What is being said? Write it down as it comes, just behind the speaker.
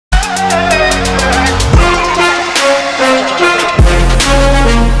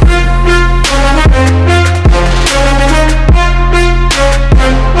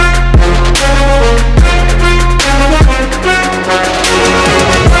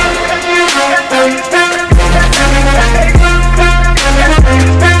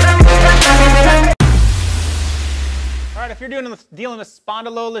dealing with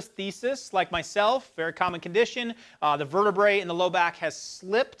spondylolisthesis, like myself, very common condition, the vertebrae in the low back has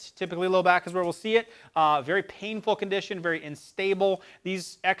slipped. Typically low back is where we'll see it. Very painful condition, very unstable.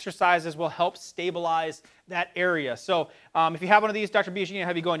 These exercises will help stabilize that area. So if you have one of these, Dr. B is going to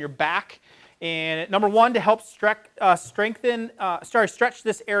have you go on your back. And number one, to help stretch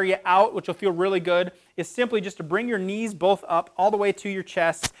this area out, which will feel really good, is simply just to bring your knees both up all the way to your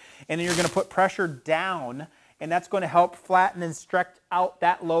chest, and then you're going to put pressure down, and that's going to help flatten and stretch out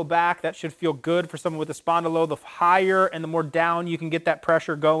that low back. That should feel good for someone with a spondylo. The higher and the more down you can get that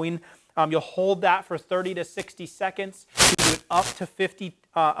pressure going. You'll hold that for 30 to 60 seconds. You can do it up to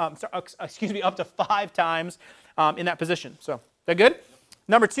up to 5 times in that position. So, is that good?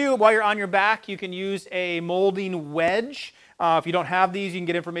 Number two, while you're on your back, you can use a molding wedge. If you don't have these, you can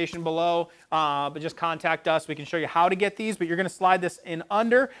get information below, but just contact us. We can show you how to get these, but you're going to slide this in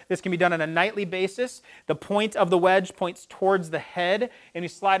under. This can be done on a nightly basis. The point of the wedge points towards the head, and you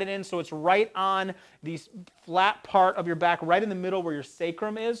slide it in so it's right on the flat part of your back, right in the middle where your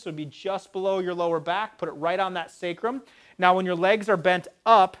sacrum is. So it'd be just below your lower back. Put it right on that sacrum. Now, when your legs are bent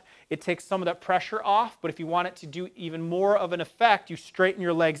up, it takes some of that pressure off, but if you want it to do even more of an effect, you straighten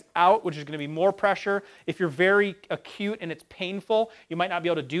your legs out, which is going to be more pressure. If you're very acute and it's painful, you might not be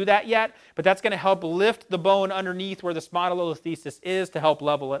able to do that yet, but that's going to help lift the bone underneath where the spondylolisthesis is to help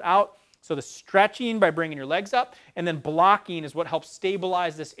level it out. So the stretching by bringing your legs up, and then blocking is what helps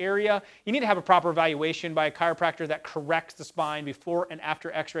stabilize this area. You need to have a proper evaluation by a chiropractor that corrects the spine before and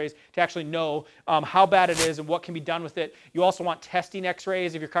after x-rays to actually know how bad it is and what can be done with it. You also want testing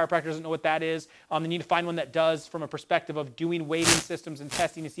x-rays. If your chiropractor doesn't know what that is, you need to find one that does from a perspective of doing weighting systems and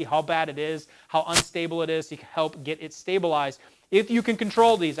testing to see how bad it is, how unstable it is, so you can help get it stabilized. If you can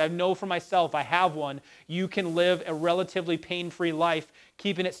control these, I know for myself, I have one, you can live a relatively pain-free life,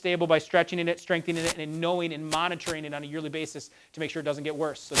 keeping it stable by stretching it, strengthening it, and knowing and monitoring it on a yearly basis to make sure it doesn't get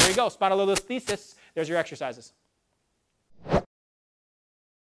worse. So there you go, spondylolisthesis. There's your exercises.